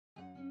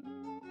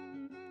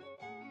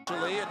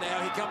And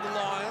now here come the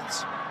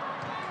Lions.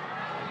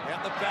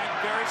 Out the back,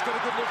 Barry's got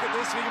a good look at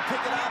this. He can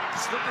pick it up,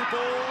 slippery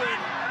ball,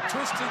 and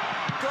twisted,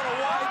 got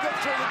away, got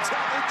through the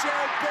tackle.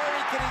 Jarrod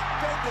Berry, can he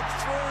bend it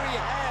through? He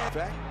has.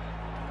 Back.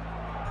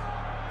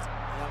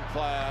 Young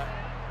player,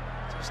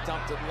 just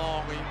dumped it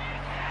long. He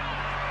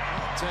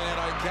turned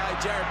out okay.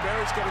 Jarrod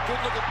Berry's got a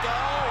good look at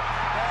goal.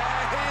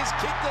 And he's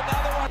kicked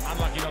another one.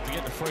 Unlucky not to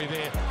get the free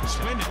there.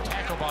 Splendid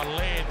tackle by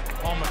Laird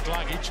on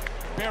McCluggage.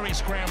 Berry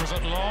scrambles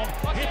it long.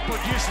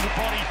 Hipwood using the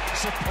body,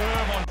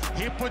 superb on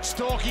Hipwood,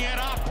 stalking it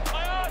up.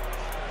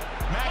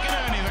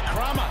 McInerney, the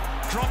crummer,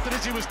 dropped it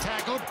as he was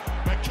tackled.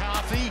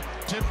 McCarthy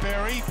to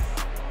Berry.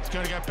 He's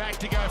going to go back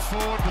to go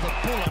forward with a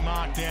puller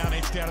mark down,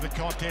 edged out of the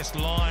contest.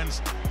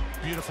 Lions,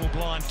 beautiful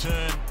blind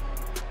turn.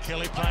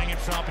 Kelly playing in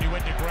front, but he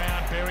went to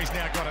ground. Berry's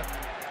now got it.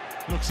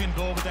 Looks in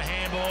ball with the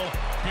handball.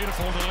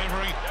 Beautiful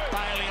delivery.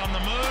 Bailey on the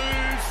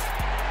move.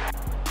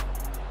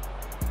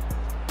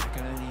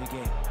 McInerney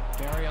again.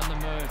 Berry on the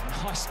move.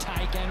 Nice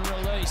take and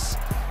release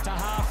to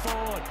half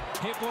forward.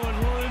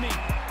 Hipwood looming.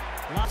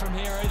 Love from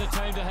here, either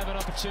team to have an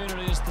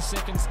opportunity as the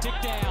seconds tick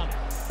down.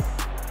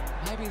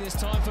 Maybe there's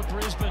time for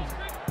Brisbane.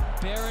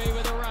 Berry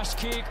with a rush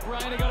kick.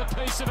 Rayner got a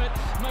piece of it.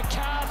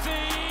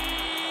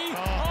 McCarthy!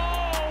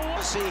 Oh!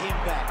 See him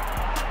back,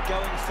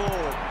 going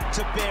forward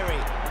to Berry.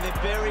 And then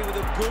Berry with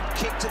a good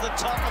kick to the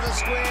top of the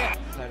square.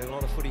 Played a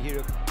lot of footy here,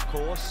 of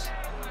course.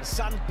 The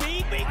Sun,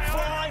 big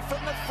fly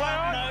from the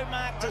front. No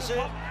mark to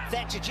serve.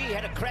 Thatcher G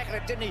had a crack at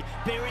it, didn't he?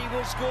 Berry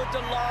was good.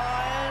 The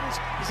Lions.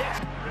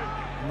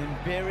 And then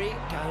Berry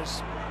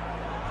goes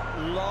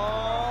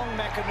long.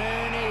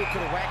 McInerney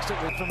could have waxed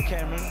it from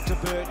Cameron to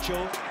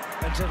Birchall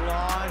and to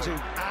Lions, who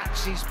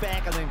arches his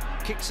back and then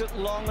kicks it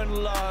long and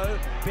low.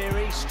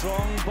 Berry,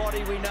 strong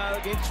body we know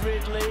against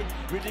Ridley.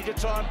 Ridley to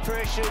try and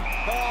pressure.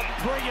 Oh,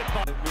 brilliant.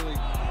 Really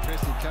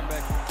interesting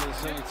comeback to the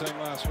senior team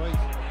last week.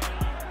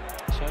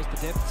 Shows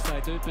the depths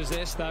they do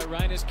possess though.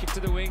 Rayner's kick to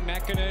the wing.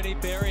 McInerney,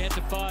 Berry had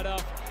to fight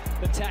off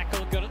the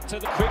tackle, got it to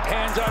the quick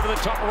hands over the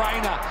top.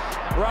 Rayner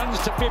runs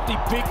to 50,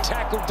 big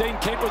tackle. Dean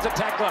Kent was a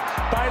tackler.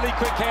 Bailey,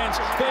 quick hands.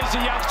 There's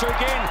the youngster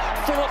again.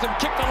 Fourth and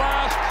kick the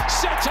last.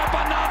 Sets up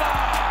another.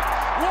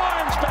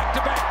 Lions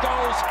back-to-back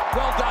goals.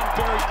 Well done,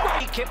 Berry.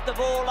 He kept the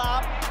ball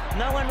up.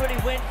 No one really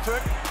went for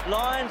it.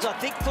 Lions, I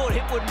think, thought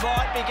Hipwood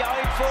might be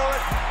going for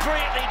it.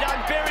 Brilliantly done.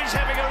 Berry's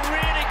having a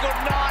really good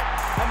night,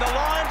 and the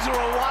Lions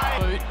are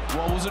away.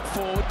 Wobbles it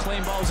forward,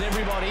 clean bowls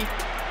everybody.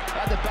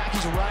 At the back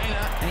is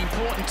Rayner, an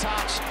important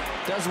touch.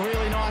 Does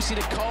really nicely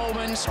to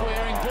Coleman,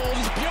 squaring ball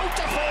is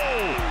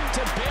beautiful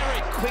to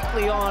Berry.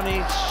 Quickly on,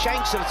 he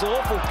shanks it. It's an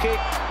awful kick.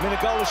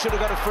 Menegola should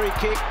have got a free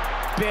kick.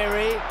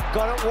 Berry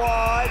got it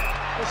wide.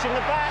 Pushing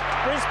the back,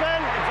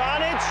 Brisbane,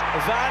 advantage.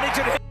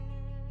 Advantage.